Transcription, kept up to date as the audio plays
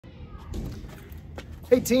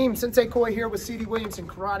Hey team, Sensei Koi here with C.D. Williamson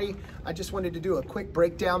Karate. I just wanted to do a quick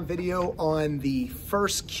breakdown video on the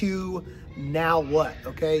first Kyu Now what,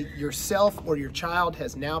 okay? Yourself or your child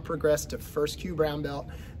has now progressed to first Kyu brown belt.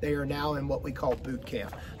 They are now in what we call boot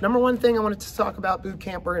camp. Number one thing I wanted to talk about boot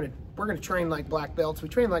camp, we're gonna train like black belts. We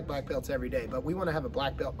train like black belts every day, but we wanna have a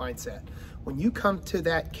black belt mindset. When you come to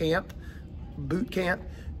that camp, boot camp,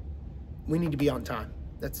 we need to be on time.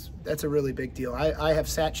 That's a really big deal. I have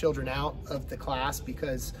sat children out of the class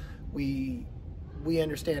because we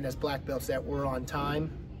understand as black belts that we're on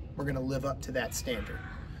time. We're gonna live up to that standard.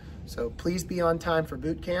 So please be on time for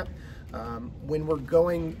boot camp. When we're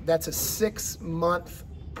going, that's a 6-month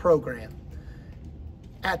program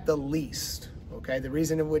at the least. Okay, the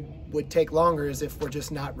reason it would take longer is if we're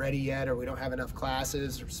just not ready yet, or we don't have enough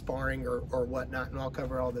classes or sparring or whatnot, and I'll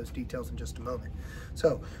cover all those details in just a moment.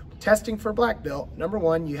 So testing for black belt, number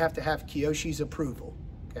one, you have to have Kyoshi's approval,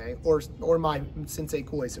 okay, or my Sensei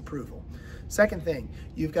Koi's approval. Second thing,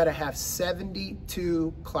 you've got to have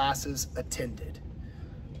 72 classes attended.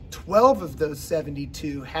 12 of those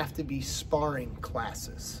 72 have to be sparring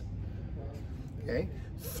classes, okay?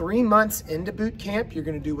 3 months into boot camp, you're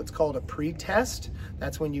gonna do what's called a pre-test.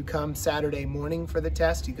 That's when you come Saturday morning for the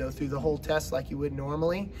test. You go through the whole test like you would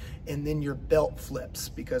normally, and then your belt flips,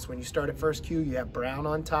 because when you start at first Kyu, you have brown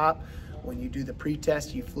on top. When you do the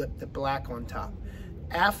pre-test, you flip the black on top.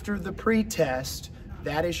 After the pre-test,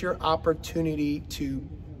 that is your opportunity to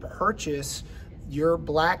purchase your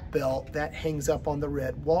black belt that hangs up on the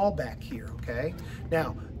red wall back here, okay?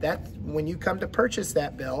 Now, when you come to purchase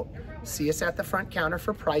that belt, see us at the front counter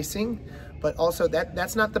for pricing, but also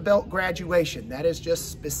that's not the belt graduation. That is just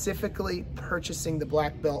specifically purchasing the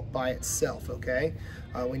black belt by itself, okay?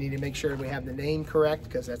 We need to make sure we have the name correct,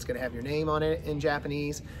 because that's gonna have your name on it in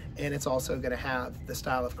Japanese, and it's also gonna have the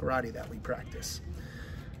style of karate that we practice.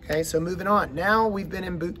 Okay, so moving on. Now we've been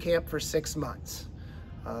in boot camp for 6 months.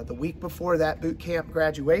 The week before that boot camp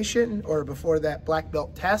graduation, or before that black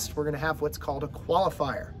belt test, we're gonna have what's called a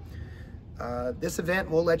qualifier. This event,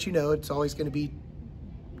 we'll let you know, it's always gonna be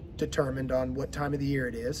determined on what time of the year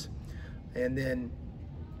it is. And then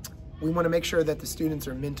we wanna make sure that the students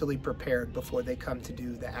are mentally prepared before they come to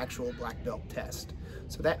do the actual black belt test.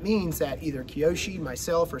 So that means that either Kyoshi,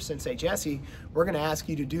 myself, or Sensei Jesse, we're gonna ask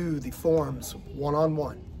you to do the forms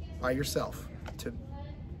one-on-one by yourself to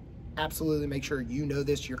absolutely make sure you know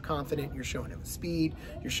this, you're confident, you're showing it with speed,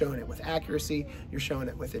 you're showing it with accuracy, you're showing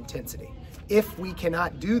it with intensity. If we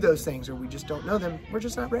cannot do those things, or we just don't know them, we're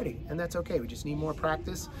just not ready, and that's okay. We just need more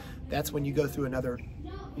practice. That's when you go through another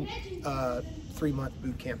 3-month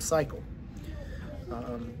boot camp cycle.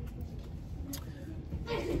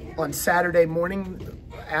 On Saturday morning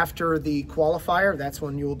after the qualifier, that's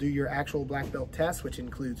when you'll do your actual black belt test, which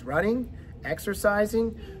includes running,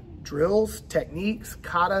 exercising, drills, techniques,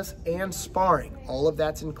 katas, and sparring. All of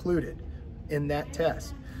that's included in that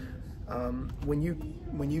test. When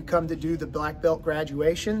you come to do the black belt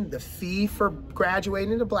graduation, the fee for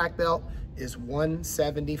graduating to black belt is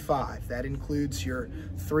 $175. That includes your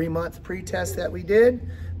 3-month pre-test that we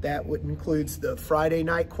did. That includes the Friday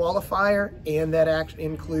night qualifier, and that actually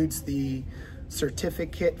includes the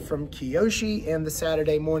certificate from Kyoshi and the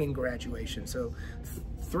Saturday morning graduation. So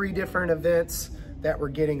 3 different events that we're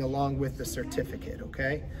getting along with the certificate,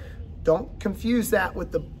 okay? Don't confuse that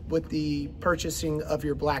with the purchasing of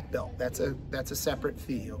your black belt. That's a separate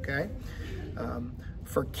fee, okay?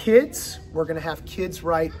 For kids, we're gonna have kids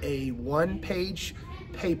write a 1-page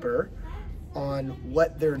paper on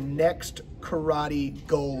what their next karate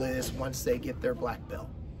goal is once they get their black belt.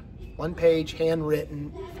 1 page,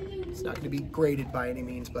 handwritten. It's not gonna be graded by any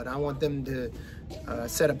means, but I want them to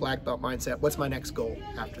set a black belt mindset. What's my next goal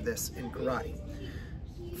after this in karate?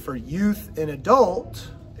 For youth and adult,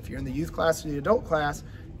 if you're in the youth class or the adult class,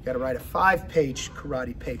 you gotta write a 5-page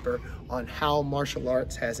karate paper on how martial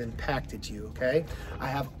arts has impacted you, okay? I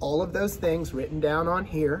have all of those things written down on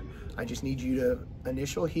here. I just need you to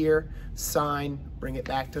initial here, sign, bring it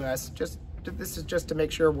back to us. This is just to make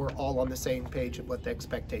sure we're all on the same page of what the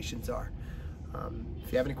expectations are.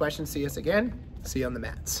 If you have any questions, see us again. See you on the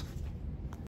mats.